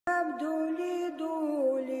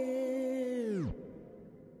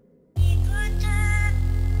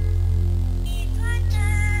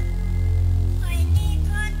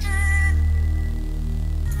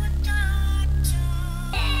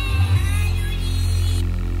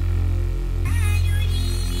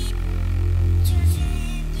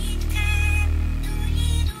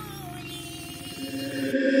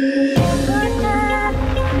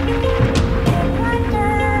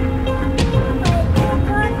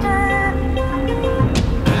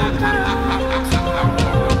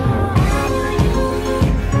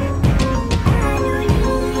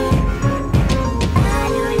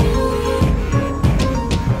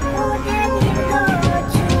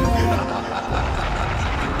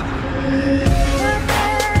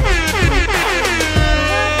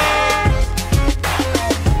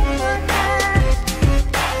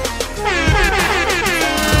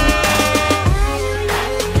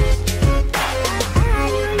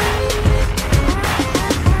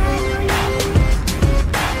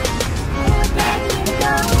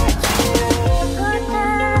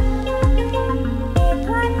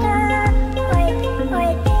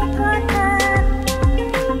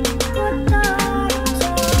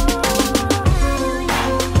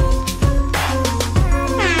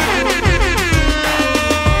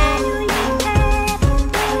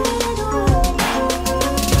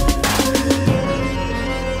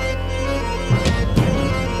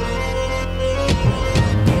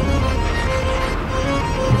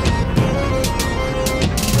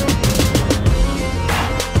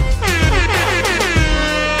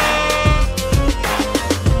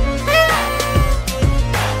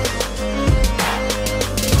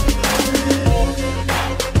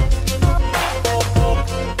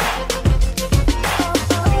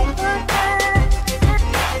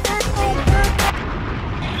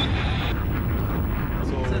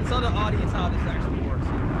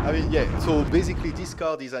I mean, yeah, so basically this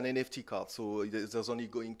card is an NFT card, so there's only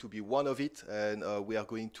going to be one of it, and we are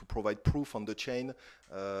going to provide proof on the chain,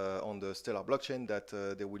 on the Stellar blockchain, that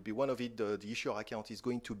there will be one of it. The issuer account is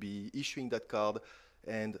going to be issuing that card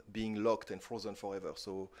and being locked and frozen forever.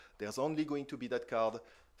 So there's only going to be that card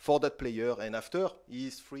for that player, and after he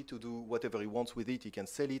is free to do whatever he wants with it. He can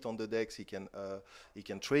sell it on the DEX, he can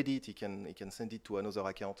trade it, he can send it to another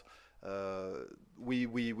account.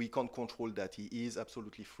 We can't control that. He is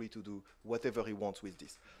absolutely free to do whatever he wants with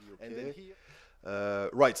this. Okay. And then here,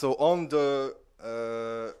 right, so on the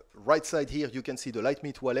right side here, you can see the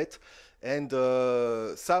Litemint wallet, and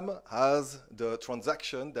Sam has the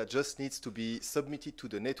transaction that just needs to be submitted to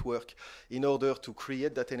the network in order to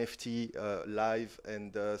create that NFT live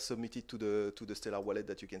and submit it to the Stellar wallet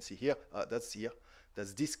that you can see here. That's here.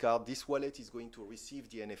 That's this card. This wallet is going to receive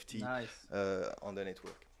the NFT on the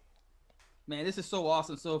network. Man, this is so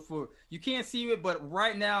awesome. So for you can't see it, but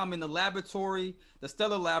right now I'm in the laboratory, the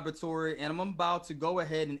Stellar laboratory, and I'm about to go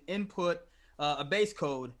ahead and input a base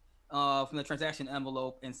code from the transaction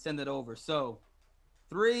envelope and send it over. So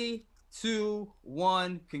 3, 2,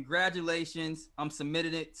 1, congratulations. I'm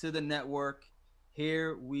submitting it to the network.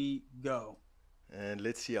 Here we go. And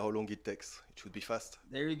let's see how long it takes. It should be fast.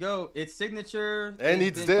 There you go. It's signature. And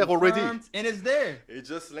it's there already. And it's there. It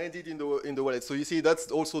just landed in the wallet. So you see,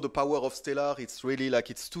 that's also the power of Stellar. It's really like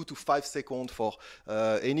it's 2 to 5 seconds for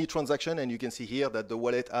any transaction. And you can see here that the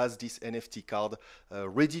wallet has this NFT card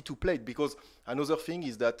ready to play. Because another thing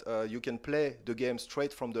is that you can play the game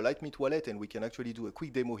straight from the Litemint wallet. And we can actually do a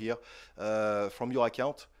quick demo here from your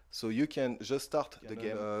account. So you can just start the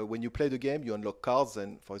game. When you play the game, you unlock cards.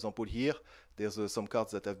 And for example, here, there's some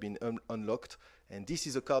cards that have been unlocked. And this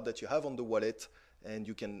is a card that you have on the wallet. And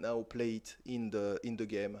you can now play it in the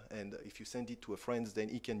game. And if you send it to a friend, then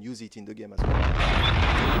he can use it in the game as well.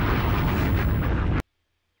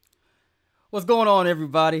 What's going on,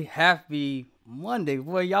 everybody? Happy Monday.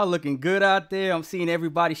 Boy, y'all looking good out there. I'm seeing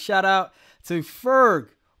everybody. Shout out to Ferg.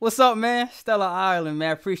 What's up, man? Stellar Island,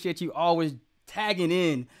 man. Appreciate you always tagging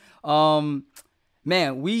in.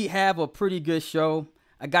 Man, we have a pretty good show.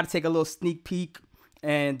 I got to take a little sneak peek.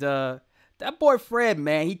 And that boy Fred,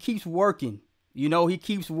 man, he keeps working. You know, he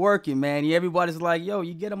keeps working, man. Everybody's like, yo,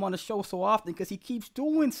 you get him on the show so often because he keeps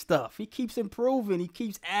doing stuff. He keeps improving. He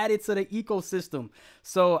keeps adding to the ecosystem.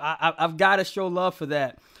 So I've got to show love for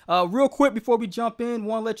that. Real quick before we jump in,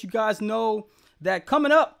 want to let you guys know that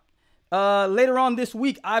coming up later on this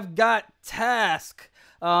week, I've got Task.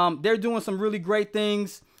 They're doing some really great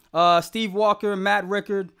things. Steve Walker, Matt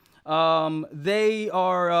Rickard, they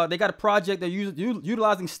got a project. They're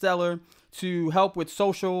utilizing Stellar to help with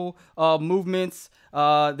social movements.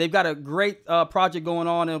 They've got a great project going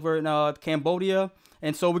on over in Cambodia.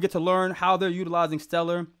 And so we get to learn how they're utilizing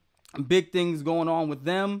Stellar. Big things going on with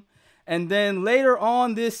them. And then later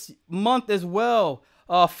on this month as well,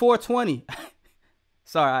 420.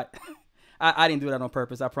 Sorry, I didn't do that on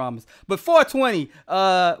purpose, I promise. But 420,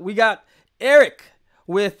 we got Eric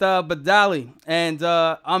with Badali. And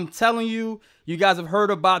I'm telling you, you guys have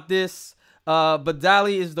heard about this.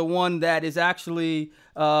 Badali is the one that is actually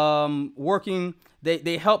working.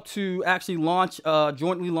 They helped to actually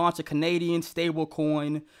jointly launch a Canadian stable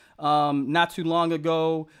coin not too long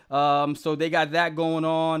ago. So they got that going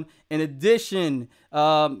on. In addition,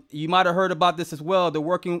 you might have heard about this as well. They're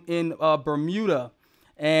working in Bermuda.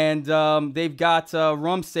 And they've got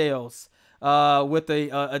rum sales with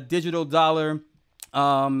a digital dollar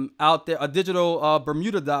out there, a digital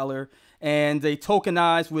Bermuda dollar. And they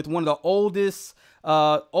tokenized with one of the oldest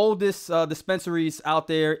dispensaries out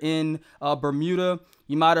there in Bermuda.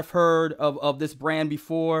 You might have heard of this brand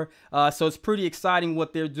before. So it's pretty exciting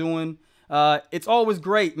what they're doing. It's always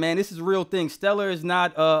great, man. This is a real thing. Stellar is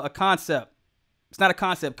not a concept. It's not a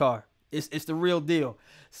concept car. It's the real deal.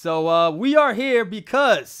 So we are here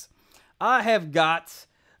because I have got,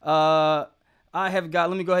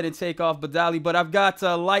 let me go ahead and take off Badali, but I've got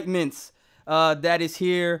Litemint that is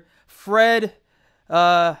here. Fred,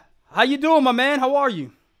 how you doing, my man? How are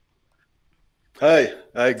you? Hi,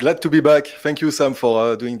 glad to be back. Thank you, Sam,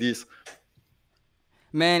 for doing this.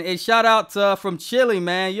 Man, and shout out from Chile,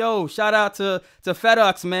 man. Yo, shout out to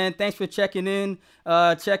FedEx, man. Thanks for checking in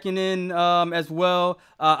as well.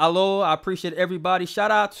 Alo, I appreciate everybody. Shout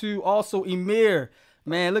out to also Emir.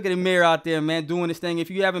 Man, look at Emir out there, man, doing this thing. If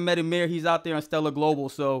you haven't met Emir, he's out there on Stellar Global.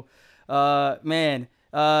 So, man,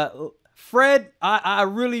 Fred, I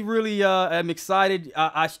really am excited.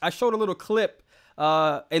 I showed a little clip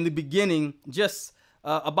in the beginning just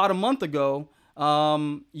about a month ago.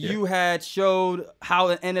 You had showed how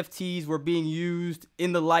the NFTs were being used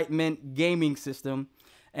in the Litemint gaming system.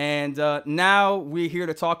 And now we're here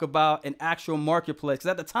to talk about an actual marketplace. 'Cause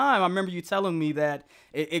at the time, I remember you telling me that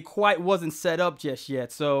it quite wasn't set up just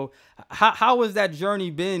yet. So how has that journey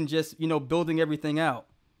been, just, building everything out?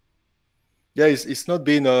 Yeah, it's not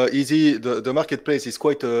been easy. The marketplace is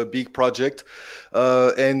quite a big project,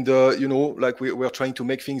 and like we're trying to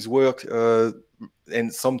make things work,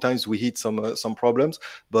 and sometimes we hit some problems.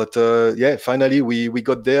 But yeah, finally we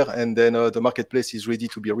got there, and then the marketplace is ready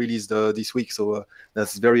to be released this week. So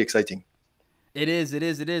that's very exciting. It is. It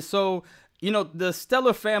is. It is. So, the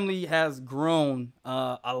Stellar family has grown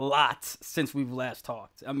a lot since we've last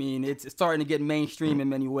talked. I mean, it's starting to get mainstream in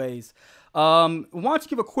many ways. Why don't you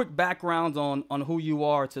give a quick background on who you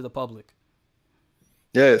are to the public?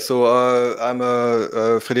 Yeah, so I'm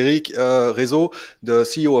Frédéric Rezeau, the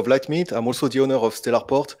CEO of Litemint. I'm also the owner of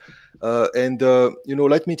Stellarport. And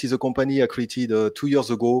Litemint is a company I created 2 years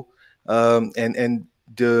ago. And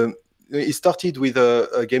it started with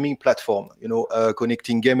a gaming platform,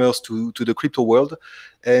 connecting gamers to the crypto world.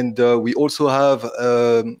 And we also have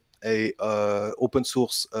a open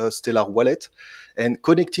source Stellar wallet. And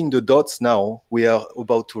connecting the dots now, we are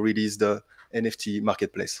about to release the NFT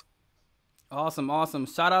marketplace. Awesome, awesome.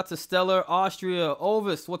 Shout out to Stellar Austria.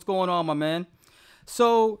 Ovis, what's going on, my man?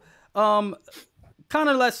 So, kind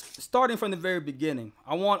of let's starting from the very beginning.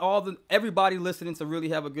 I want everybody listening to really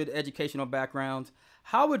have a good educational background.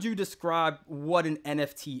 How would you describe what an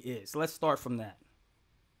NFT is? Let's start from that.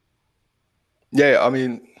 Yeah, I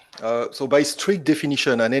mean, so by strict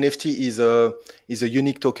definition, an NFT is a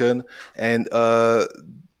unique token, and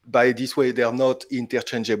by this way, they are not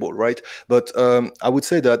interchangeable, right? But I would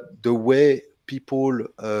say that the way people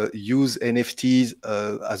use NFTs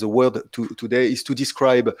as a word today is to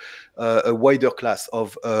describe a wider class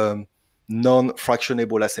of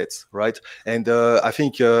non-fractionable assets, right? And I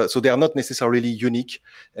think so they are not necessarily unique.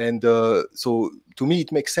 And so to me,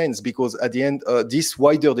 it makes sense because at the end, this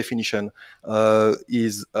wider definition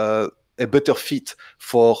is a better fit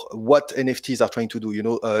for what NFTs are trying to do,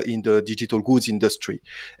 in the digital goods industry.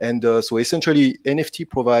 And so essentially, NFT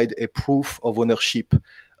provide a proof of ownership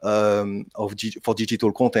for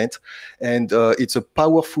digital content, and it's a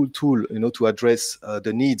powerful tool, to address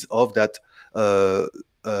the needs of that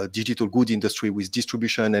digital good industry with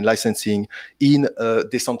distribution and licensing in a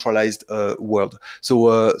decentralized world.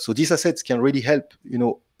 So these assets can really help,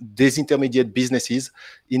 disintermediate businesses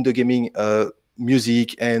in the gaming,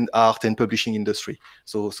 music and art and publishing industry.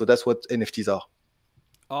 So that's what NFTs are.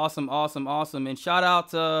 Awesome, awesome, awesome. And shout out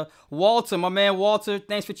to Walter, my man Walter.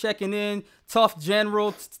 Thanks for checking in. Tough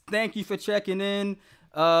General, thank you for checking in.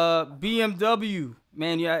 BMW,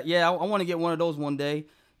 man, yeah, I want to get one of those one day.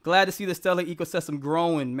 Glad to see the Stellar ecosystem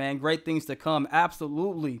growing, man. Great things to come.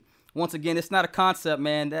 Absolutely. Once again, it's not a concept,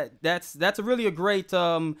 man. That's a great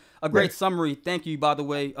summary. Thank you, by the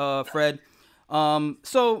way, Fred.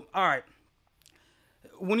 So, all right.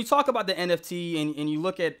 When you talk about the NFT and you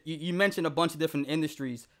look at, you mentioned a bunch of different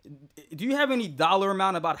industries. Do you have any dollar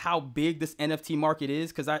amount about how big this NFT market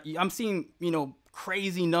is? Because I'm seeing,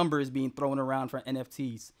 crazy numbers being thrown around for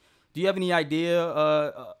NFTs. Do you have any idea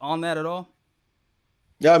on that at all?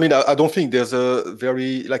 Yeah, I mean, I don't think there's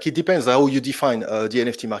it depends how you define the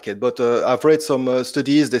NFT market. But I've read some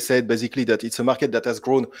studies. They said basically that it's a market that has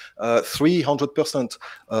grown 300%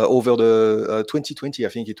 over the 2020, I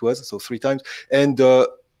think it was, so 3 times. And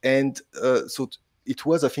so it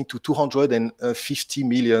was, I think, to $250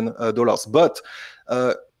 million. But,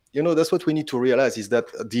 that's what we need to realize is that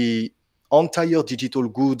the entire digital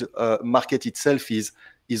good market itself is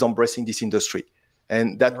embracing this industry.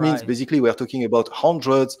 And that means basically we're talking about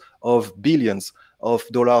hundreds of billions of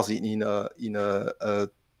dollars in a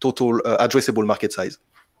total addressable market size.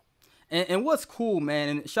 And what's cool, man,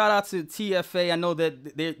 and shout out to TFA. I know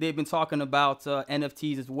that they've been talking about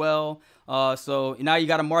NFTs as well. So now you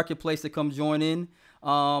got a marketplace to come join in.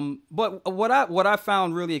 But what I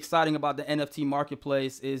found really exciting about the NFT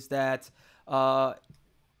marketplace is that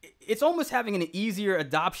it's almost having an easier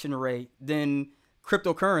adoption rate than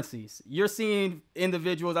cryptocurrencies. You're seeing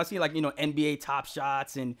individuals, I see NBA Top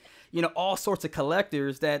Shots and all sorts of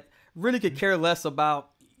collectors that really could care less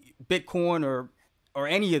about Bitcoin or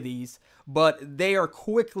any of these, but they are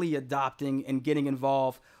quickly adopting and getting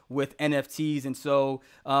involved with NFTs. And so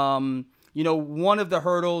one of the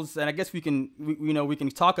hurdles, and I guess we can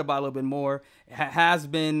talk about a little bit more, has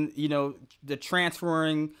been the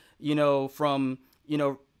transferring from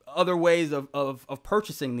other ways of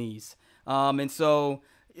purchasing these. And so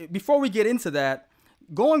before we get into that,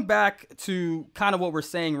 going back to kind of what we're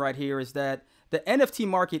saying right here is that the NFT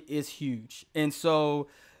market is huge. And so,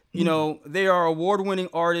 there are award-winning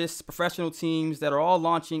artists, professional teams that are all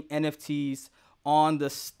launching NFTs on the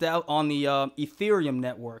Ethereum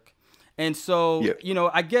network. And so, Yeah.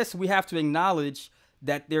 I guess we have to acknowledge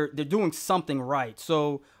that they're doing something right.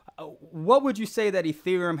 So, what would you say that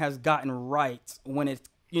Ethereum has gotten right when it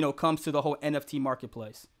comes to the whole NFT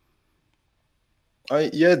marketplace?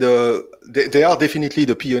 Yeah, they are definitely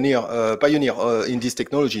the pioneer in this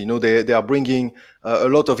technology. They are bringing a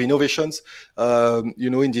lot of innovations,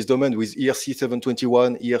 in this domain with ERC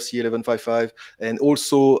 721, ERC 1155, and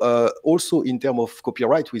also in terms of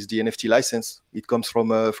copyright with the NFT license. It comes from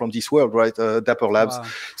this world, right? Dapper Labs. Wow.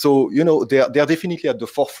 So they are definitely at the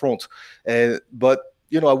forefront. But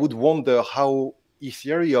I would wonder how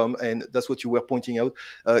Ethereum, and that's what you were pointing out,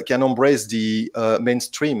 can embrace the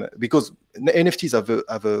mainstream, because NFTs have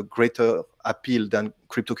a greater appeal than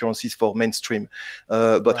cryptocurrencies for mainstream.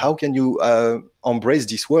 But Right. how can you embrace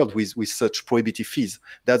this world with such prohibitive fees?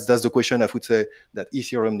 That's the question I would say that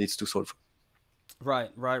Ethereum needs to solve. Right.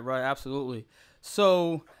 Absolutely.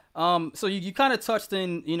 So, so you kind of touched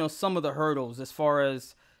in, some of the hurdles as far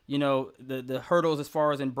as, the hurdles as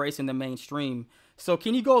far as embracing the mainstream. So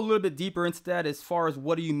can you go a little bit deeper into that as far as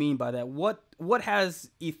what do you mean by that? What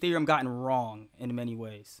has Ethereum gotten wrong in many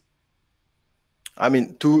ways? I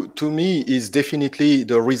mean, to me, is definitely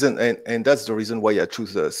the reason, and that's the reason why I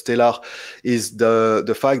choose Stellar, is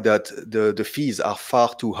the fact that the fees are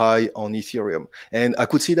far too high on Ethereum, and I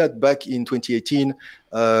could see that back in 2018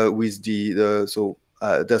 with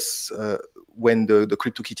that's when the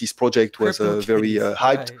CryptoKitties project was very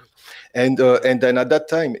hyped, Right. and then at that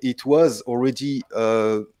time it was already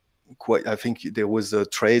quite. I think there was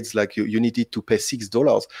trades like you needed to pay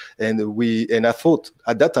 $6, and I thought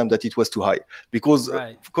at that time that it was too high, because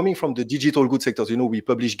Right. coming from the digital goods sectors, we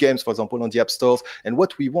publish games, for example, on the app stores, and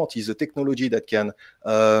what we want is a technology that can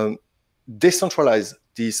decentralize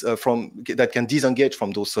this that can disengage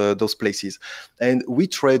from those places, and we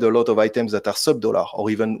trade a lot of items that are sub-dollar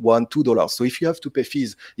or even $1-2. So if you have to pay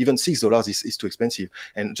fees, even $6 is too expensive.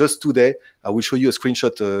 And just today, I will show you a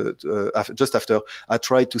screenshot. Just after I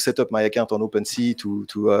tried to set up my account on OpenSea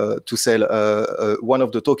to sell one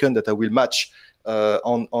of the tokens that I will match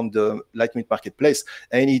on the Litemint marketplace,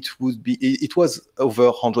 and it was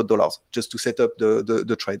over $100 just to set up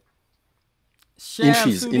the trade. In Sham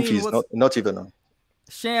fees, Sudin, not even.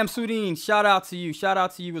 Sham Sudin, shout out to you. Shout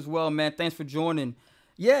out to you as well, man. Thanks for joining.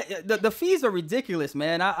 Yeah, the fees are ridiculous,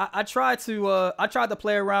 man. I tried to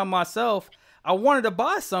play around myself. I wanted to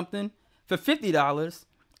buy something for $50.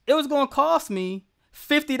 It was going to cost me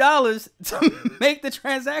 $50 to make the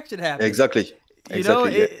transaction happen. Exactly.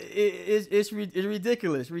 It's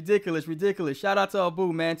ridiculous. Shout out to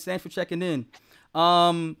Abu, man. Thanks for checking in.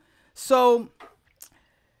 So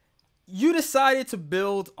you decided to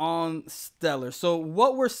build on Stellar. So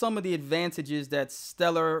what were some of the advantages that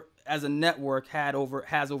Stellar as a network has over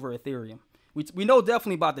Ethereum? We know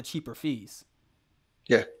definitely about the cheaper fees.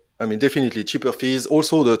 Yeah. I mean, definitely cheaper fees.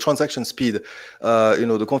 Also, the transaction speed,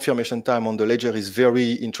 the confirmation time on the ledger is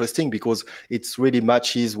very interesting, because it really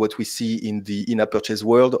matches what we see in the in-app purchase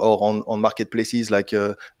world or on marketplaces like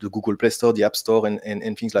the Google Play Store, the App Store,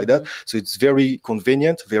 and things like that. So it's very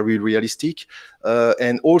convenient, very realistic.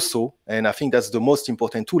 And I think that's the most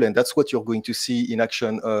important tool, and that's what you're going to see in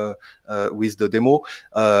action with the demo,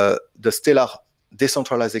 the Stellar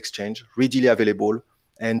decentralized exchange, readily available,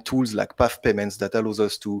 and tools like path payments that allows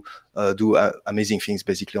us to do amazing things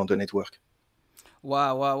basically on the network.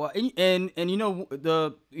 Wow. And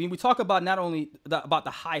we talk about not only about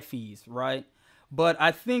the high fees, right? But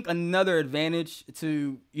I think another advantage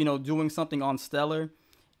to, doing something on Stellar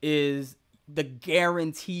is the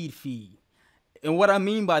guaranteed fee. And what I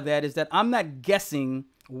mean by that is that I'm not guessing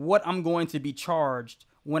what I'm going to be charged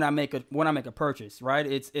when I make a purchase, right?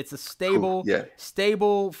 It's a stable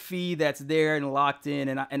stable fee that's there and locked in,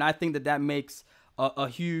 and I think that makes a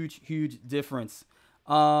huge difference.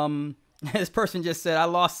 This person just said I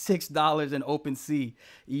lost $6 in OpenSea.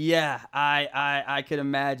 Yeah, I can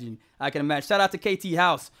imagine. Shout out to KT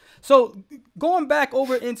House. So going back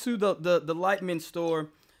over into the Litemint store,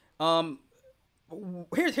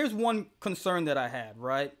 here's one concern that I had,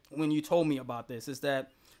 right, when you told me about this, is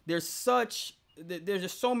that there's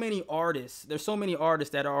just so many artists. There's so many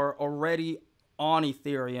artists that are already on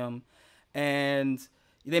Ethereum, and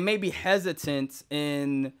they may be hesitant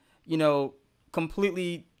in,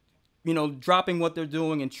 completely, dropping what they're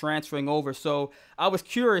doing and transferring over. So I was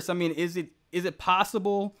curious. I mean, is it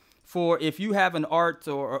possible for, if you have an art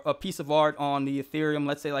or a piece of art on the Ethereum,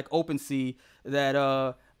 let's say like OpenSea, that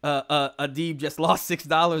Adib just lost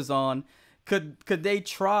 $6 on, could they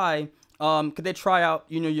try out,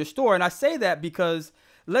 your store? And I say that because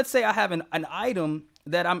let's say I have an item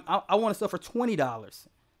that I want to sell for $20.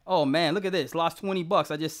 Oh man, look at this. Lost 20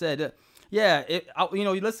 bucks. I just said, yeah,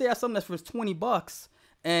 let's say I have something that's for 20 bucks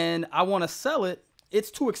and I want to sell it. It's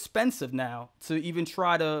too expensive now to even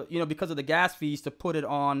try to, because of the gas fees to put it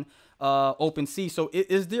on OpenSea. So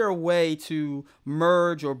is there a way to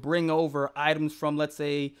merge or bring over items from, let's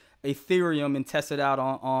say, Ethereum and test it out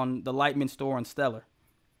on the Litemint store on Stellar?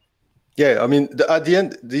 Yeah, I mean, at the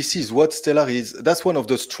end, this is what Stellar is. That's one of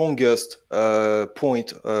the strongest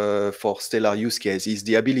point for Stellar use case is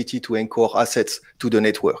the ability to anchor assets to the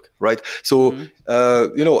network, right? So,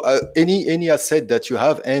 any asset that you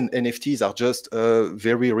have, and NFTs are just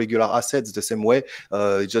very regular assets the same way,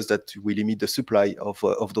 just that we limit the supply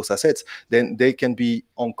of those assets, then they can be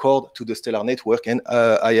anchored to the Stellar network. And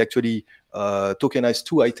I actually tokenize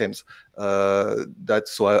 2 items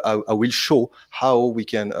so I will show how we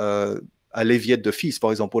can alleviate the fees,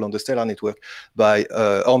 for example, on the Stellar network by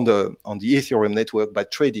on the Ethereum network by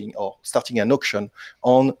trading or starting an auction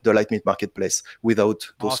on the Litemint marketplace without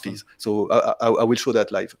those fees. So I will show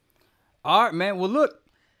that live. All right, man. Well, look,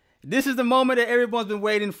 this is the moment that everyone's been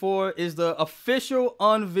waiting for, is the official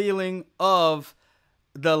unveiling of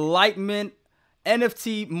the Litemint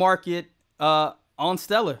NFT market on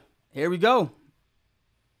Stellar. Here we go.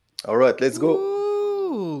 All right, let's go.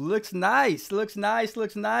 Ooh, looks nice. Looks nice.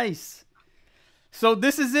 Looks nice. So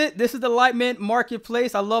this is it. This is the Litemint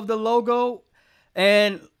marketplace. I love the logo.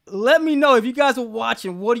 And let me know if you guys are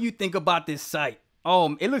watching, what do you think about this site?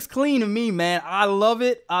 Oh, it looks clean to me, man. I love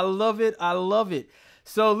it. I love it. I love it.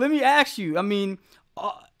 So let me ask you, I mean,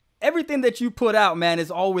 everything that you put out, man, is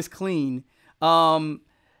always clean.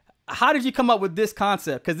 How did you come up with this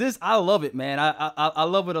concept? Because I love it, man. I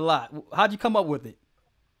love it a lot. How'd you come up with it?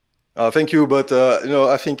 Thank you, but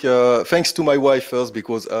I think thanks to my wife first,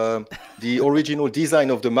 because the original design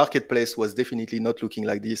of the marketplace was definitely not looking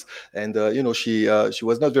like this, and she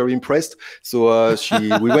was not very impressed. So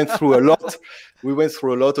we went through a lot. We went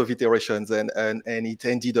through a lot of iterations, and it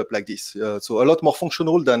ended up like this. So a lot more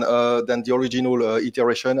functional than the original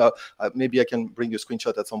iteration. Maybe I can bring a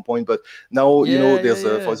screenshot at some point. But now there's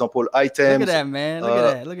for example, items. Look at that, man. Look at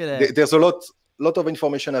that. Look at that. There's a lot of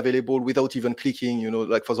information available without even clicking.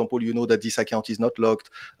 Like for example, that this account is not locked.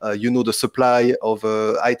 The supply of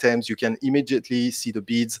items. You can immediately see the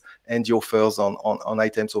bids and the offers on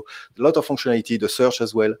items. So a lot of functionality, the search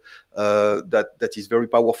as well. That is very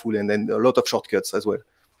powerful, and then a lot of shortcuts as well.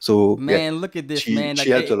 So man, look at this, man. She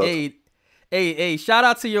helped a lot. Hey, shout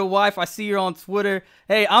out to your wife. I see her on Twitter.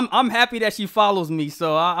 Hey, I'm happy that she follows me.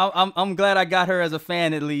 So I'm glad I got her as a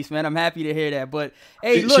fan at least, man. I'm happy to hear that. But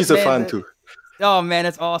hey, look, she's a fan too. Oh man,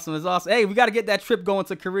 that's awesome. It's awesome. Hey, we got to get that trip going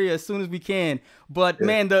to Korea as soon as we can. But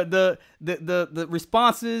man, the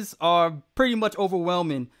responses are pretty much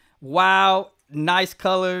overwhelming. Wow, nice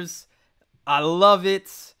colors. I love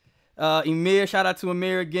it. Emir, shout out to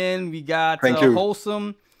Emir again. We got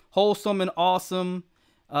wholesome and awesome.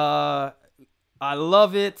 I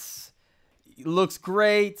love it. Looks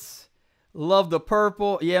great. Love the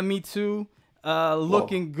purple. Yeah, me too.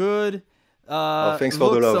 Looking good. Thanks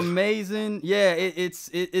for the love. Looks amazing. Yeah,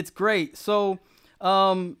 it's great. So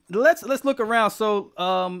let's look around. So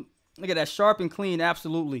look at that, sharp and clean.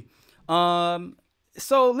 Absolutely.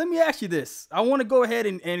 So let me ask you this. I want to go ahead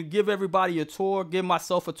and give everybody a tour, give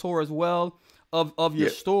myself a tour as well of your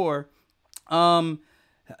store.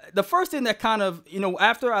 The first thing that kind of,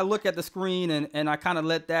 after I look at the screen and I kind of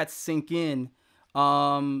let that sink in,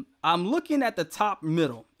 I'm looking at the top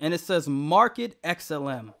middle and it says Market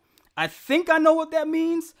XLM. I think I know what that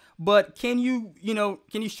means, but can you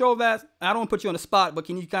show that? I don't want to put you on the spot, but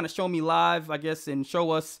can you kind of show me live, I guess, and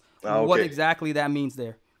show us what exactly that means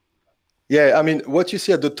there? Yeah, I mean, what you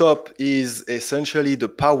see at the top is essentially the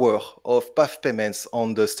power of PAF payments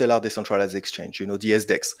on the Stellar Decentralized Exchange, the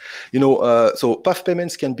SDEX. So PAF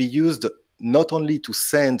payments can be used not only to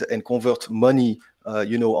send and convert money,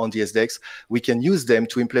 on the SDEX. We can use them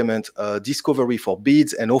to implement discovery for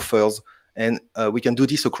bids and offers, and we can do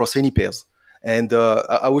this across any pairs. And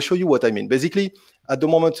I will show you what I mean. Basically, at the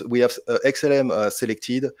moment, we have XLM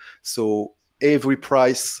selected. So every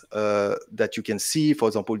price that you can see, for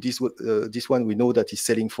example, this one we know that is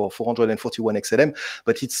selling for 441 XLM,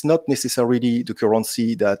 but it's not necessarily the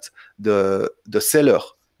currency that the seller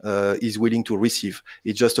is willing to receive.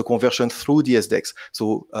 It's just a conversion through the SDEX.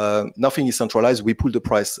 So nothing is centralized. We pull the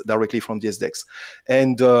price directly from the SDEX.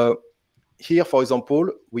 And here, for example,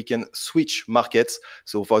 we can switch markets.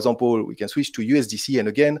 So for example, we can switch to USDC, and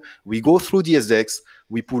again, we go through the SDEX,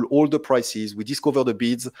 we pull all the prices, we discover the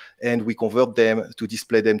bids, and we convert them to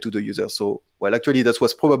display them to the user. So, well, actually, that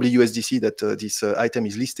was probably USDC that this item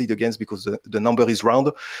is listed against, because the number is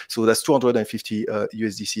round. So that's 250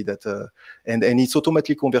 USDC that, and it's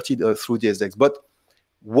automatically converted through the SDEX. But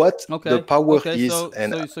what the power is, so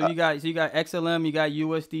you got XLM, you got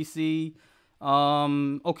USDC.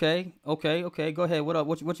 Okay. Go ahead.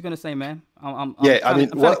 What you gonna say, man? I'm trying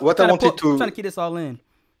to keep this all in.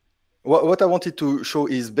 What I wanted to show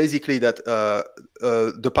is basically that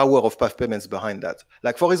the power of path payments behind that.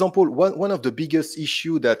 Like, for example, one of the biggest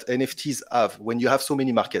issue that NFTs have when you have so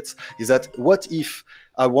many markets is that, what if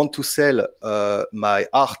I want to sell my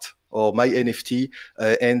art or my NFT,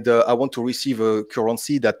 and I want to receive a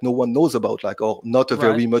currency that no one knows about, like, or not a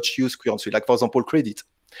very much used currency, like, for example, credit.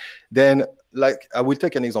 Then, like, I will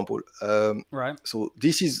take an example. So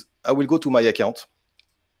this is, I will go to my account.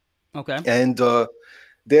 Okay. And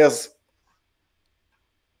there's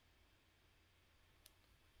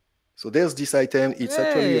this item. It's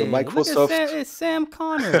actually a Microsoft. It's Sam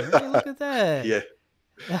Connor. Hey, look at that. Yeah.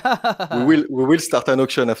 we will start an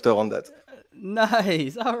auction after on that.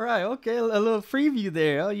 Nice. All right. Okay. A little preview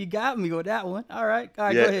there. Oh, you got me with that one. All right. Go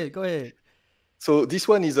ahead. So this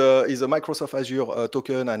one is a Microsoft Azure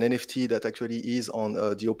token, an NFT that actually is on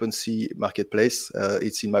the OpenSea marketplace.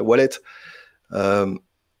 It's in my wallet.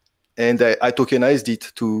 And I tokenized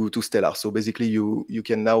it to Stellar. So basically, you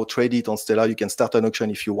can now trade it on Stellar. You can start an auction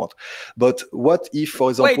if you want. But what if, for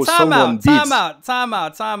example, someone bids? Time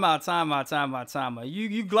out.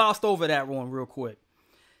 You glossed over that one real quick.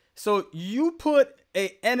 So you put an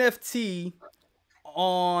NFT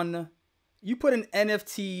on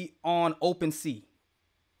OpenSea,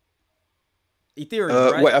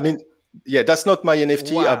 Ethereum, right? Well, I mean, yeah, that's not my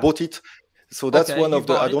NFT. Wow. I bought it. So that's one of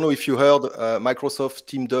the, I don't know if you heard, Microsoft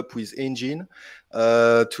teamed up with Engine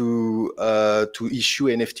to issue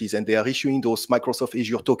NFTs, and they are issuing those Microsoft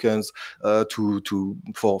Azure tokens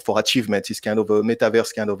for achievements. It's kind of a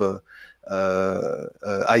metaverse kind of a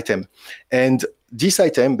item. And this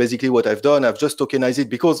item, basically what I've done, I've just tokenized it,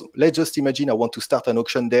 because let's just imagine I want to start an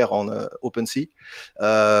auction there on OpenSea.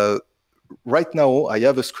 Right now, I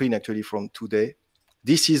have a screen actually from today.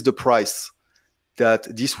 This is the price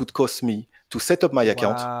that this would cost me to set up my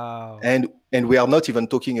account. Wow. And we are not even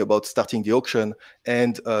talking about starting the auction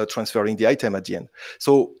and transferring the item at the end.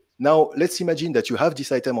 So now let's imagine that you have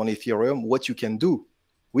this item on Ethereum. What you can do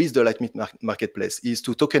with the Litemint marketplace is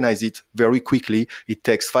to tokenize it very quickly. It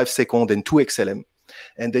takes 5 seconds and 2 XLM.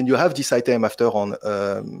 And then you have this item after on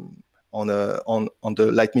the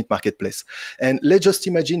Litemint marketplace. And let's just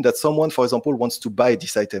imagine that someone, for example, wants to buy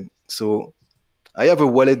this item. So I have a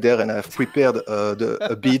wallet there, and I've prepared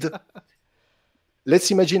a bid.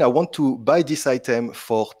 Let's imagine I want to buy this item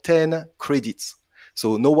for 10 credits.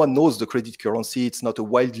 So no one knows the credit currency. It's not a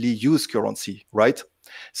widely used currency, right?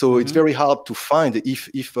 So it's very hard to find.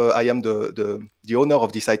 If I am the owner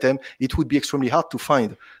of this item, it would be extremely hard to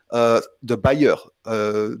find the buyer,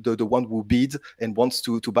 the one who bids and wants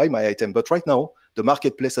to buy my item. But right now, the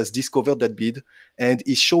marketplace has discovered that bid and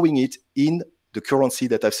is showing it in the currency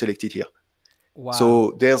that I've selected here. Wow.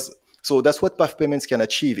 So that's what path payments can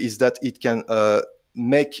achieve, is that it can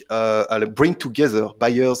bring together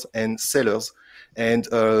buyers and sellers, and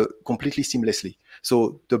completely seamlessly.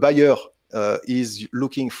 So the buyer is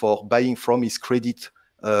looking for buying from his credit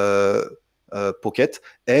pocket,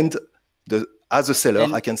 and as a seller,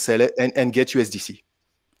 I can sell it and get USDC.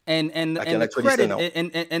 And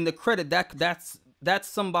the credit that's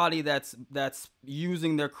somebody that's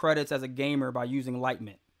using their credits as a gamer by using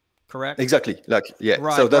Litemint. Correct. Exactly. Like, yeah.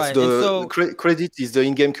 Right, so that's credit is the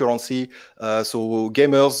in-game currency. So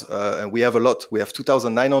gamers, and we have a lot. We have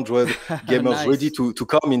 2,900 gamers nice. Ready to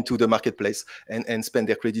come into the marketplace and spend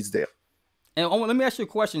their credits there. And let me ask you a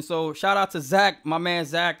question. So shout out to Zach, my man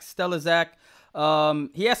Zach, Stella Zach.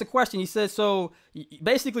 He asked a question. He said, so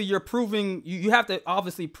basically you're proving, you have to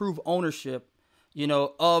obviously prove ownership,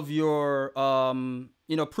 of your,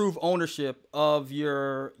 prove ownership of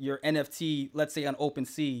your NFT, let's say on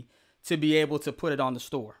OpenSea, to be able to put it on the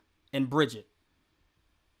store and bridge it.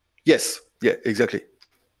 Yes. Yeah, exactly.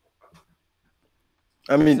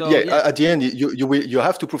 I mean, so, at the end, you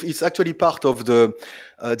have to prove. It's actually part of the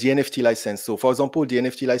NFT license. So, for example, the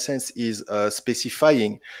NFT license is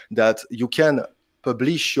specifying that you can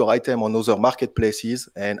publish your item on other marketplaces,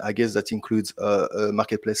 and I guess that includes a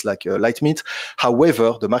marketplace like Litemint.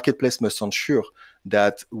 However, the marketplace must ensure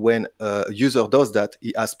that when a user does that,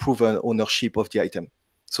 he has proven ownership of the item.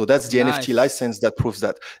 So that's the Nice. NFT license that proves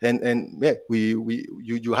that. And yeah,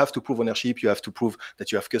 you have to prove ownership. You have to prove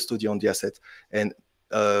that you have custody on the asset. And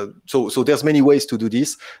so there's many ways to do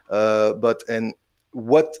this. And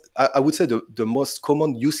what I would say the most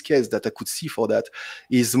common use case that I could see for that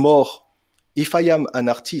is more, if I am an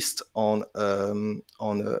artist on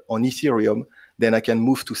Ethereum, then I can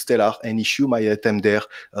move to Stellar and issue my item there,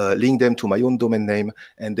 link them to my own domain name,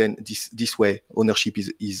 and then this way ownership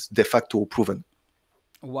is de facto proven.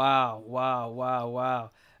 Wow, wow, wow,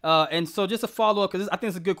 wow. And so just a follow up, because I think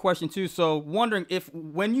it's a good question too. So wondering if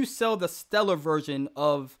when you sell the Stellar version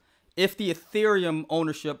of, if the Ethereum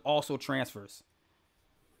ownership also transfers.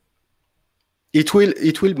 It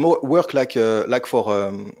will work like for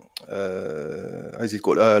how is it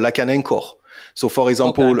called, like an anchor. So for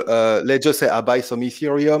example, okay, let's just say I buy some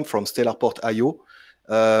Ethereum from Stellarport.io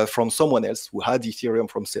from someone else who had Ethereum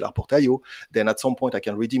from Stellarport.io. Then at some point I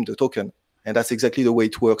can redeem the token. And that's exactly the way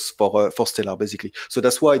it works for Stellar, basically. So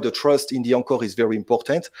that's why the trust in the anchor is very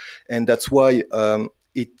important. And that's why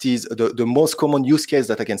it is the most common use case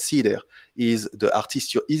that I can see there is the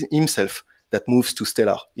artist himself that moves to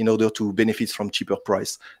Stellar in order to benefit from cheaper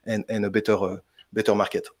price and a better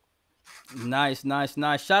market. Nice, nice,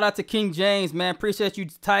 nice. Shout out to King James, man. Appreciate you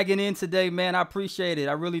tagging in today, man. I appreciate it.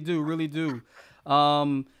 I really do, really do.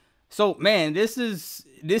 So, man, this is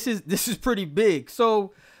pretty big.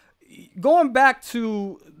 So, going back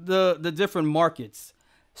to the different markets.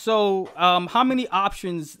 So, how many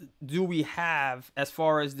options do we have as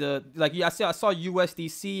far as I saw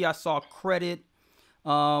USDC, I saw credit.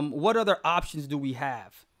 What other options do we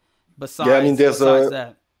have besides, yeah, I mean, that?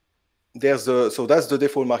 So that's the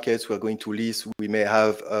default markets we're going to list. We may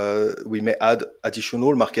add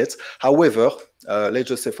additional markets. However, let's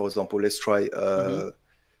just say, for example, let's try to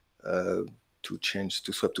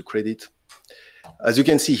swap to credit. As you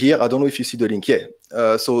can see here, I don't know if you see the link here.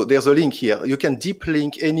 So there's a link here. You can deep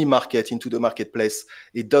link any market into the marketplace.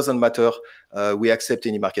 It doesn't matter. We accept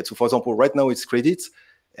any market. So for example, right now it's credit.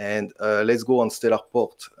 And let's go on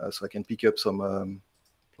Stellarport so I can pick up some.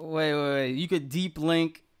 Wait. You could deep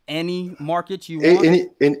link any market you want?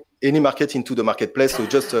 Any market into the marketplace. So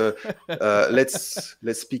just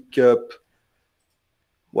let's pick up,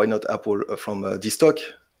 why not Apple from this stock?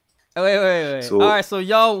 Wait. So, all right, so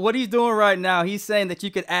y'all, what he's doing right now, he's saying that you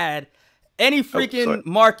could add any freaking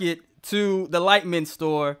market to the Litemint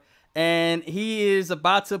store, and he is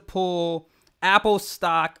about to pull Apple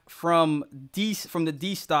stock from the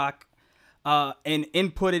D stock and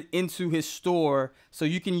input it into his store, so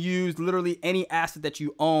you can use literally any asset that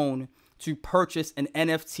you own to purchase an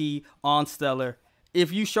NFT on Stellar.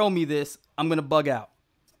 If you show me this, I'm gonna bug out.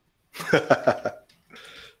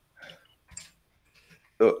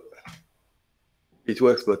 So it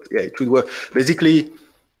works, but yeah, it should work. Basically,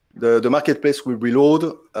 the marketplace will reload.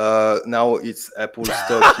 Now it's Apple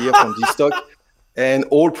stock here from this stock. And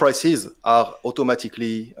all prices are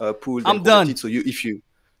automatically pulled. I'm done. So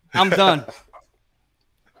I'm done.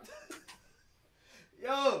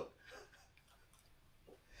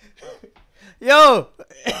 Yo.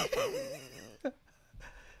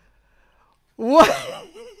 What?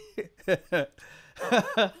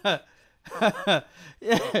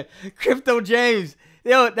 Yeah. Crypto James.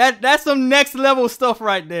 Yo, that's some next level stuff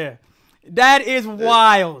right there. That is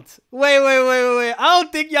wild. Wait. I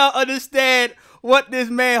don't think y'all understand what this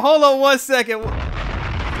man. Hold on 1 second.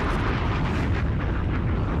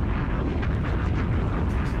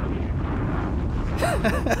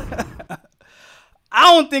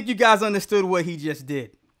 I don't think you guys understood what he just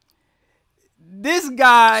did. This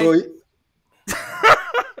guy.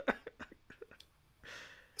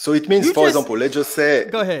 So it means, for example, let's just say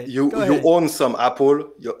you own some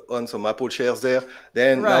Apple, shares there.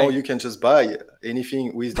 Then now you can just buy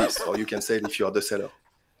anything with this, or you can sell if you are the seller.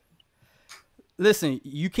 Listen,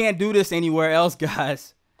 you can't do this anywhere else,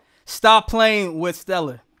 guys. Stop playing with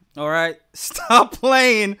Stellar. All right, stop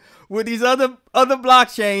playing with these other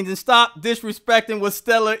blockchains and stop disrespecting what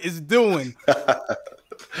Stellar is doing.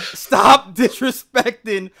 Stop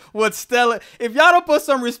disrespecting what Stellar. If y'all don't put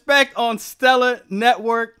some respect on Stellar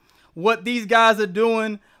Network, what these guys are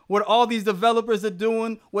doing, what all these developers are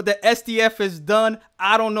doing, what the SDF has done,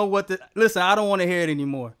 I don't know what listen, I don't want to hear it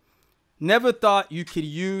anymore. Never thought you could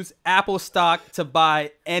use Apple stock to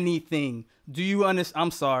buy anything. Do you understand?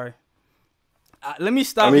 I'm sorry. Let me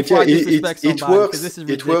stop before I disrespect somebody. This is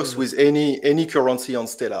ridiculous. It works with any currency on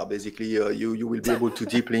Stellar. Basically, you will be able to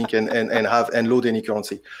deep link and load any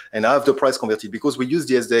currency and have the price converted. Because we use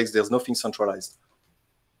the SDX, there's nothing centralized.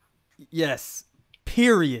 Yes.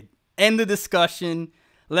 Period. End the discussion.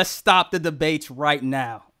 Let's stop the debates right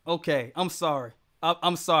now. Okay. I'm sorry.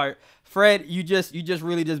 I'm sorry. Fred, you just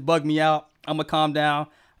really just bugged me out. I'm gonna calm down.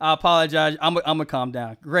 I apologize. I'm gonna calm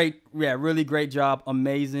down. Great, yeah, really great job.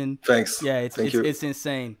 Amazing. Thanks. Yeah, Thank you. it's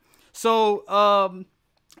insane. So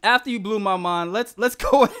after you blew my mind, let's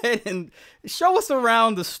go ahead and show us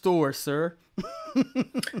around the store, sir.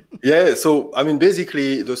 Yeah, so I mean,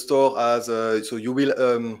 basically, the store has so you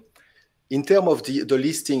will in terms of the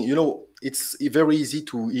listing, you know, it's very easy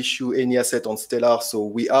to issue any asset on Stellar, so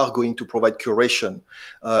we are going to provide curation.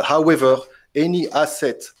 However, any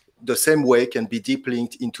asset the same way can be deep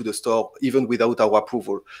linked into the store even without our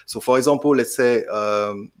approval. So for example, let's say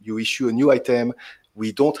you issue a new item,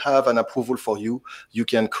 we don't have an approval for you, you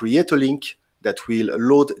can create a link that will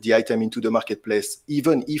load the item into the marketplace,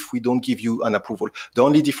 even if we don't give you an approval. The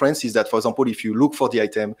only difference is that, for example, if you look for the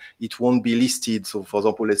item, it won't be listed. So for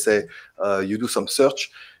example, let's say you do some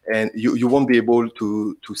search and you won't be able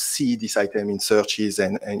to see this item in searches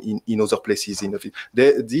and in other places.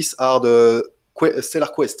 These are the Stellar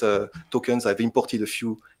Quest tokens. I've imported a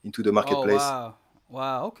few into the marketplace. Oh, wow.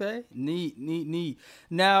 Wow. Okay. Neat.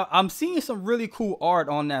 Now, I'm seeing some really cool art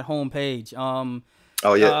on that homepage.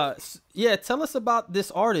 Oh, yeah. Yeah, tell us about this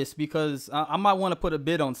artist because I might want to put a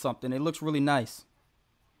bid on something. It looks really nice.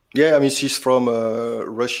 Yeah, I mean, she's from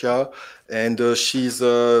Russia, and she's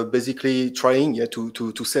basically trying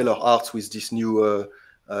to sell her art with this new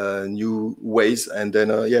ways. And then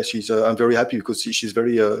yeah, I'm very happy because she's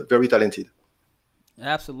very talented.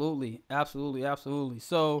 Absolutely.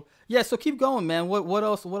 So yeah, so keep going, man. What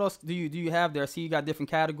else do you have there? I see you got different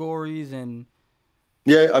categories and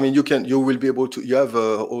Yeah, I mean, you will be able to, you have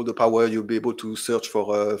all the power, you'll be able to search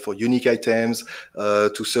for unique items,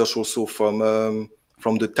 to search also from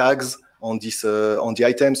the tags on the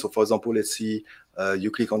item. So for example, let's see, you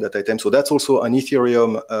click on that item. So that's also an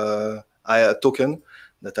Ethereum token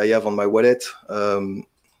that I have on my wallet.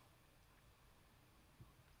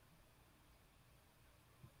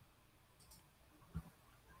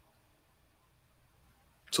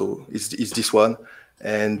 So it's this one.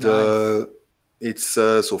 And nice. it's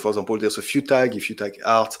so for example, there's a few tags. If you tag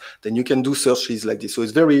art, then you can do searches like this. So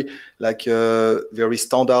it's very very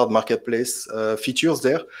standard marketplace features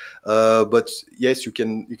there. But yes, you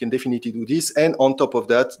can definitely do this. And on top of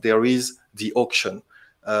that, there is the auction.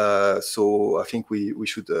 So I think we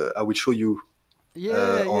should. I will show you.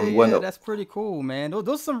 Yeah, that's pretty cool, man. Those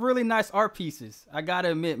are some really nice art pieces. I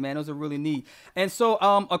gotta admit, man, those are really neat. And so,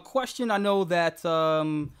 a question I know that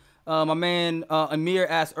my man Amir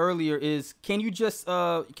asked earlier is, can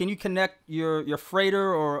you connect your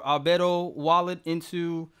Freighter or Albedo wallet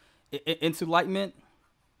into Litemint?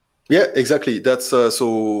 Yeah, exactly. That's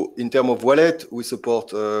so in terms of wallet, we support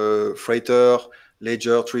Freighter,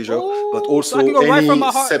 Ledger, Treasure, but Oh, so also I can go right from any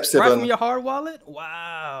my SEP right from 7. your hard wallet.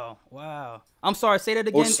 Wow. I'm sorry. Say that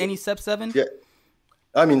again. Also, Any SEP 7? yeah,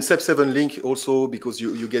 I mean SEP 7 link also because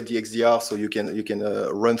you get the XDR, so you can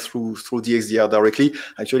run through the XDR directly.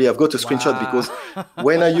 Actually, I've got a screenshot because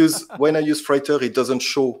when I use Freighter, it doesn't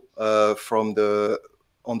show from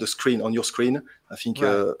on the screen on your screen. I think.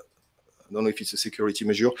 Right. I don't know if it's a security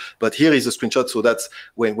measure, but here is a screenshot. So that's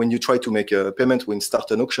when you try to make a payment, when start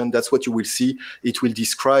an auction, that's what you will see. It will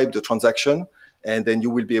describe the transaction, and then you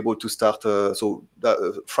will be able to start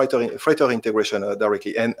Freighter integration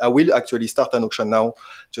directly. And I will actually start an auction now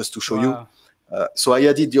just to show you. So I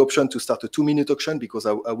added the option to start a 2-minute auction because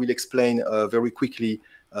I will explain very quickly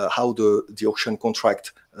how the auction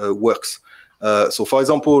contract works. So for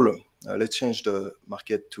example, let's change the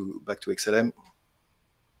market back to XLM.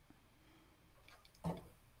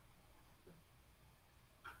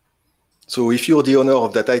 So if you're the owner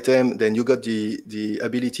of that item, then you got the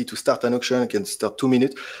ability to start an auction. You can start 2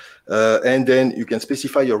 minutes, and then you can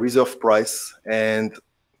specify your reserve price and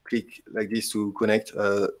click like this to connect.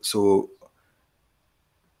 So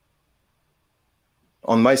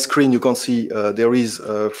on my screen, you can see there is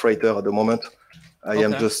a Freighter at the moment. I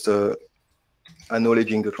am just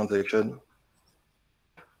acknowledging the transaction.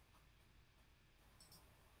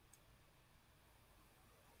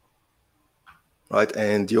 Right,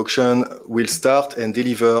 and the auction will start and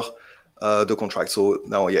deliver the contract. So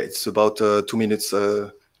now, yeah, it's about 2 minutes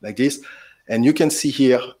like this. And you can see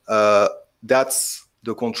here, that's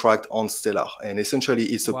the contract on Stellar. And essentially,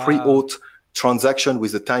 it's a pre-auth transaction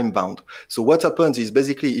with a time bound. So what happens is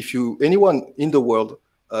basically, if anyone in the world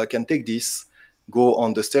can take this, go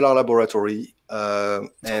on the Stellar laboratory, and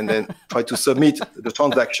then try to submit the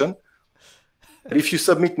transaction. But if you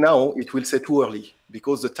submit now, it will say too early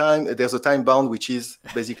because there's a time bound, which is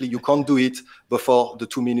basically you can't do it before the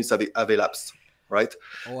 2 minutes have elapsed. right?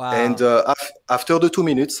 Wow. And after the 2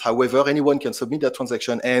 minutes, however, anyone can submit that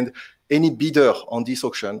transaction, and any bidder on this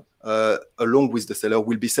auction, along with the seller,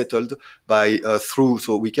 will be settled by through.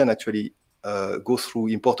 So we can actually go through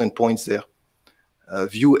important points there.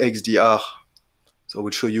 View XDR. So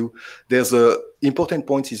we'll show you. There's a important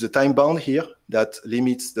point is the time bound here that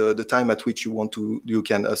limits the time at which you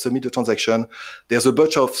can submit the transaction. There's a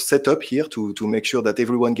bunch of setup here to make sure that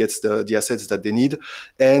everyone gets the assets that they need.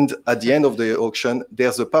 And at the end of the auction,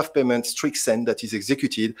 there's a path payment strict send that is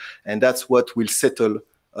executed, and that's what will settle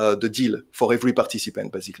the deal for every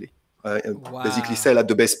participant, basically. Wow. Basically sell at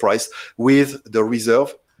the best price with the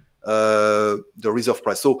reserve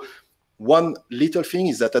price. So one little thing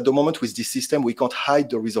is that at the moment with this system, we can't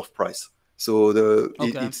hide the reserve price. So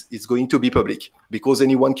it's going to be public because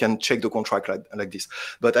anyone can check the contract like this.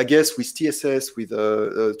 But I guess with TSS, with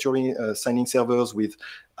Turing signing servers, with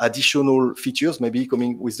additional features, maybe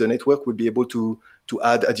coming with the network, we'll be able to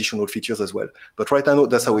add additional features as well. But right now,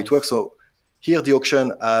 that's how it works. So here the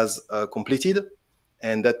auction has completed,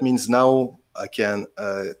 and that means now I can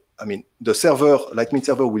the server, Litemint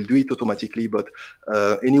server, will do it automatically, but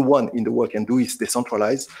anyone in the world can do it. It's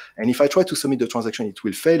decentralized. And if I try to submit the transaction, it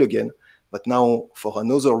will fail again. But now, for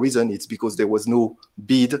another reason, it's because there was no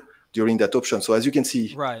bid during that option. So as you can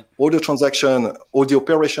see, all the transaction, all the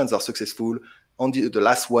operations are successful. Only the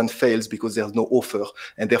last one fails because there's no offer,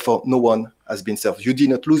 and therefore no one has been served. You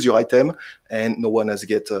did not lose your item, and no one has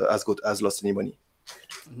lost any money.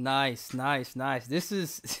 Nice. This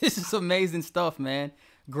is amazing stuff, man.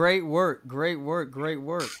 Great work.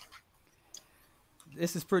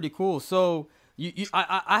 This is pretty cool. So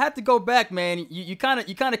I had to go back, man. You kind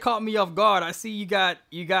of caught me off guard. I see you got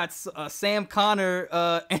Sam Connor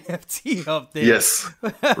NFT up there. Yes,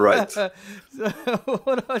 right. So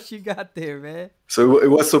what else you got there, man? So it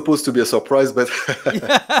was supposed to be a surprise, but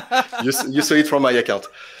you saw it from my account.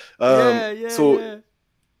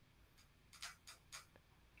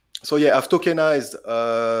 So yeah, I've tokenized,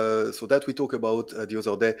 so that we talked about the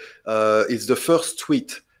other day. It's the first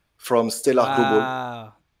tweet from Stellar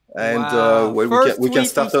Global. And we can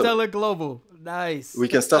start Stellar Global. Nice. We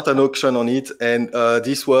can start an auction on it. And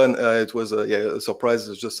this one, it was a surprise.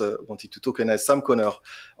 I just wanted to tokenize Sam Connor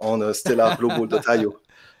on stellarglobal.io.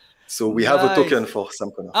 So we have a token for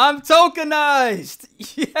Sam Connor. I'm tokenized.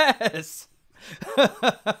 Yes.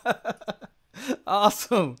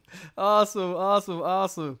 Awesome.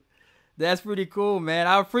 That's pretty cool, man.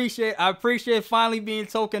 I appreciate finally being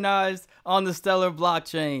tokenized on the Stellar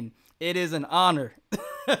blockchain. It is an honor.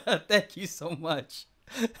 Thank you so much.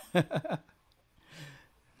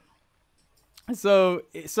 So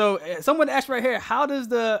someone asked right here, how does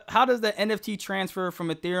the NFT transfer from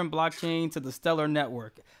Ethereum blockchain to the Stellar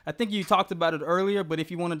network? I think you talked about it earlier, but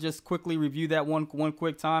if you want to just quickly review that one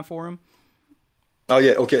quick time for him. Oh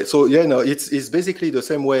yeah, okay. So yeah, no, it's basically the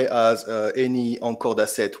same way as any anchored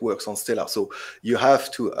asset works on Stellar. So you have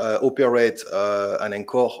to operate an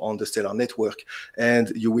anchor on the Stellar network, and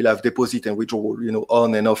you will have deposit and withdrawal,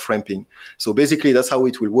 on and off ramping. So basically, that's how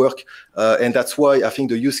it will work, and that's why I think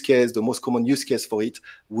the most common use case for it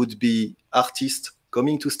would be artists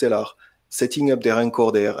coming to Stellar, setting up their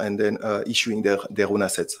anchor there, and then issuing their own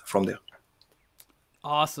assets from there.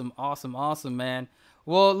 Awesome, man.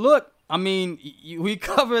 Well, look. I mean, we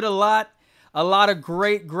covered a lot of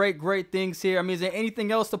great things here. I mean, is there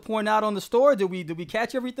anything else to point out on the store? Did we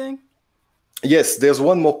catch everything? Yes, there's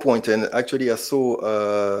one more point, and actually I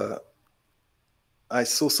saw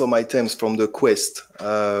some items from the quest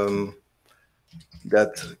that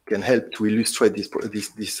can help to illustrate this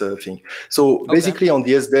thing. So basically, on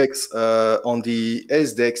the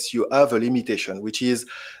SDEX, you have a limitation, which is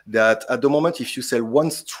that at the moment, if you sell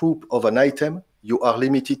one strip of an item, you are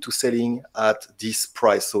limited to selling at this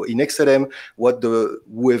price. So in XLM,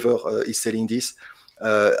 whoever is selling this,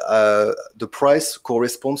 the price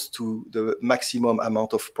corresponds to the maximum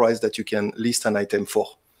amount of price that you can list an item for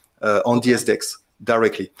on the SDEX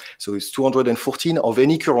directly. So it's 214 of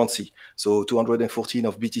any currency. So 214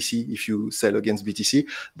 of BTC if you sell against BTC.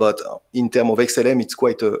 But in terms of XLM, it's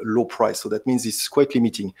quite a low price. So that means it's quite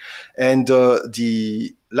limiting. And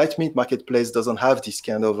the Litemint marketplace doesn't have this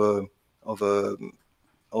kind of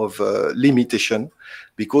limitation,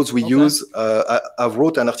 because we use, I've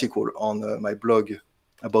wrote an article on my blog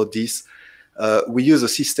about this. We use a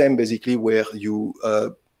system basically where you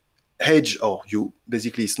hedge, or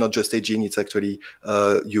basically it's not just hedging, it's actually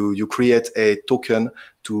you create a token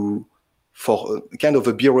for kind of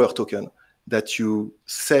a bearer token that you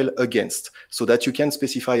sell against, so that you can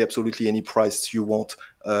specify absolutely any price you want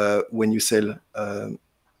when you sell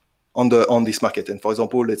on this market. And for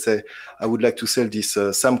example, let's say I would like to sell this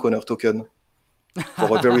Sam Connor token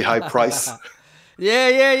for a very high price.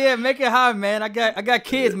 Yeah. Make it high, man. I got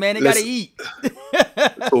kids, man. They gotta eat.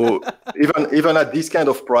 So even at this kind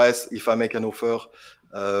of price, if I make an offer,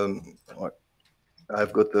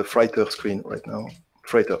 I've got the freighter screen right now.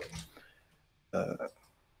 Freighter.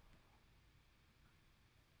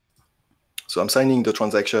 So I'm signing the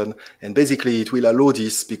transaction, and basically it will allow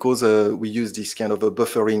this because we use this kind of a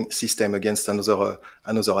buffering system against another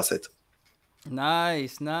asset.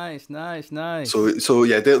 Nice. So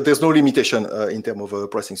yeah, there's no limitation in terms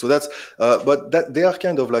of pricing. So that's, but they are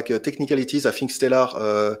kind of like technicalities. I think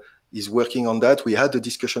Stellar is working on that. We had a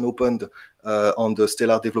discussion opened on the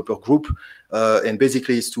Stellar developer group, and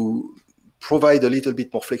basically it's to provide a little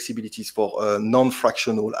bit more flexibilities for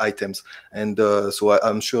non-fractional items. And so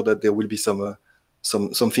I'm sure that there will be some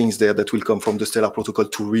things there that will come from the Stellar protocol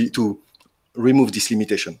to remove this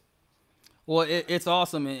limitation. Well, it's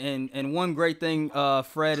awesome, and one great thing,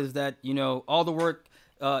 Fred, is that all the work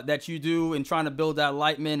that you do in trying to build that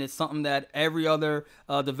Litemint is something that every other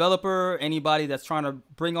developer, anybody that's trying to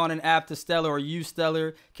bring on an app to Stellar or use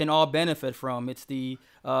Stellar can all benefit from. It's the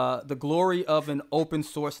glory of an open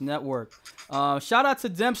source network. Shout out to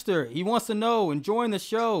Dempster. He wants to know, enjoying the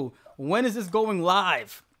show, when is this going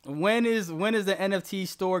live? When is the NFT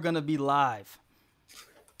store gonna be live?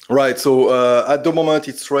 Right. So at the moment,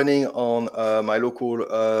 it's running on my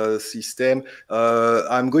local system.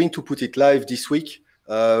 I'm going to put it live this week,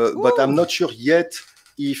 but I'm not sure yet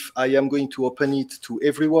if I am going to open it to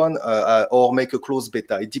everyone or make a closed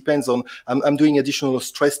beta. It depends on. I'm doing additional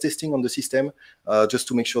stress testing on the system just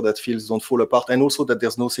to make sure that fields don't fall apart, and also that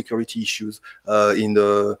there's no security issues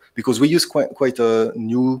because we use quite a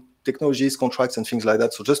new technologies, contracts, and things like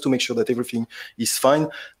that. So just to make sure that everything is fine,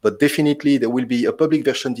 but definitely there will be a public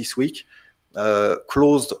version this week,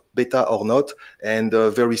 closed beta or not, and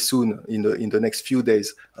very soon in the next few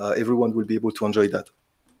days, everyone will be able to enjoy that.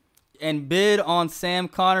 And bid on Sam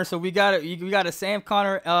Connor. So we got a Sam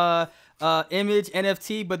Connor image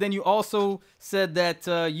NFT, but then you also said that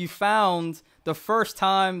you found the first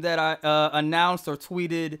time that I announced or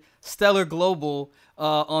tweeted Stellar Global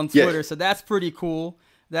on Twitter. Yeah. So that's pretty cool.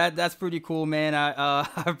 That's pretty cool, man. I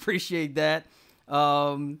appreciate that.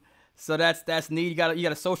 So that's neat. You got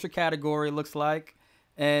a social category, it looks like,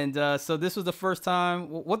 and so this was the first time.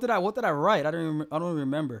 What did I write? I don't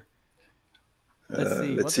remember.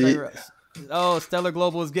 Let's see. Oh, Stellar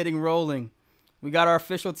Global is getting rolling. We got our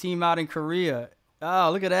official team out in Korea.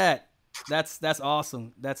 Oh, look at that. That's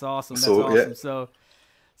awesome. That's awesome. Yeah. So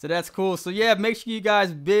that's cool. So yeah, make sure you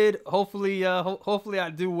guys bid. Hopefully I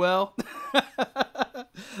do well.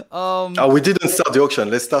 We didn't start the auction.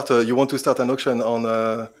 Let's start. You want to start an auction on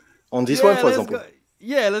this one, for example?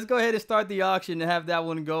 Let's go ahead and start the auction and have that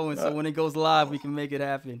one going. So when it goes live, we can make it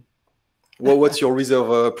happen. Well, what's your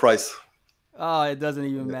reserve price? Oh, it doesn't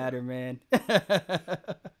even matter, man.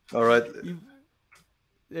 All right.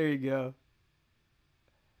 There you go.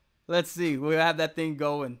 Let's see. We'll have that thing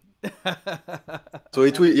going. So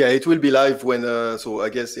it will be live when. So I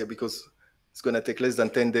guess because it's gonna take less than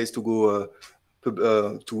 10 days to go to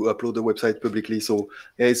upload the website publicly. So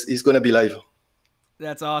yeah, it's gonna be live.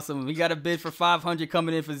 That's awesome. We got a bid for 500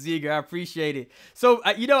 coming in for Ziegler. I appreciate it. So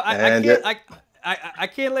I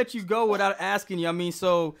can't let you go without asking you. I mean,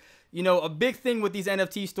 so a big thing with these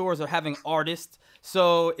NFT stores are having artists.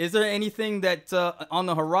 So is there anything that on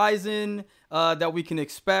the horizon that we can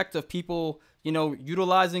expect of people,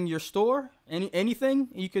 utilizing your store? Anything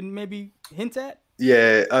you can maybe hint at?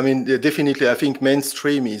 Yeah, I mean, definitely. I think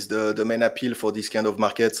mainstream is the main appeal for these kind of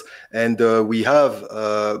markets, and we have,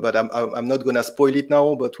 but I'm not gonna spoil it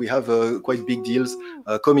now. But we have quite big deals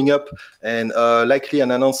coming up, and likely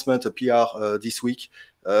an announcement, a PR this week.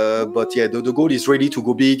 But yeah, the goal is really to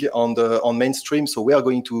go big on mainstream. So we are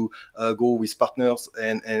going to go with partners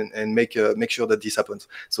and make sure that this happens.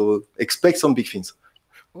 So expect some big things.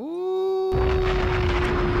 Ooh.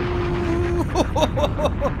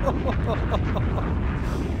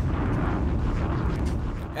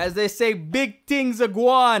 As they say, big things are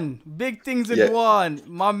going. Big things are going.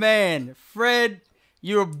 My man, Fred,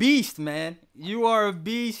 you're a beast, man. You are a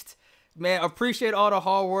beast. Man, appreciate all the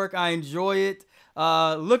hard work. I enjoy it.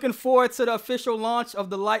 Looking forward to the official launch of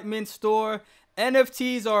the Litemint store.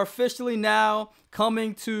 NFTs are officially now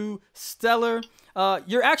coming to Stellar.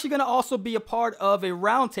 You're actually going to also be a part of a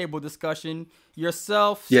roundtable discussion.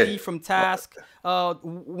 Yourself, Steve from Task.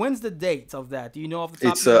 When's the date of that? Do you know off the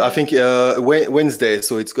top of your head? I think Wednesday.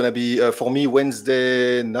 So it's going to be for me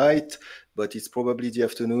Wednesday night, but it's probably the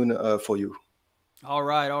afternoon for you. All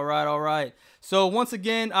right. So once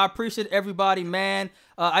again, I appreciate everybody, man.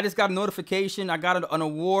 I just got a notification. I got an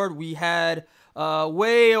award. We had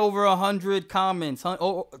way over 100 comments,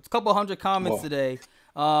 a couple hundred comments today.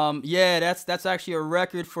 Yeah, that's actually a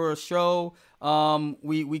record for a show.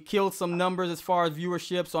 We killed some numbers as far as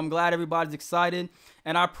viewership, so I'm glad everybody's excited.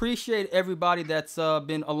 And I appreciate everybody that's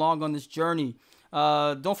been along on this journey.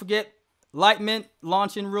 Don't forget, Litemint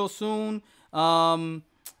launching real soon.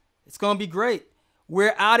 It's going to be great.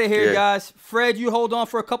 We're out of here, guys. Fred, you hold on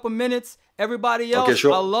for a couple minutes. Everybody else,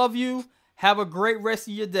 I love you. Have a great rest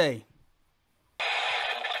of your day.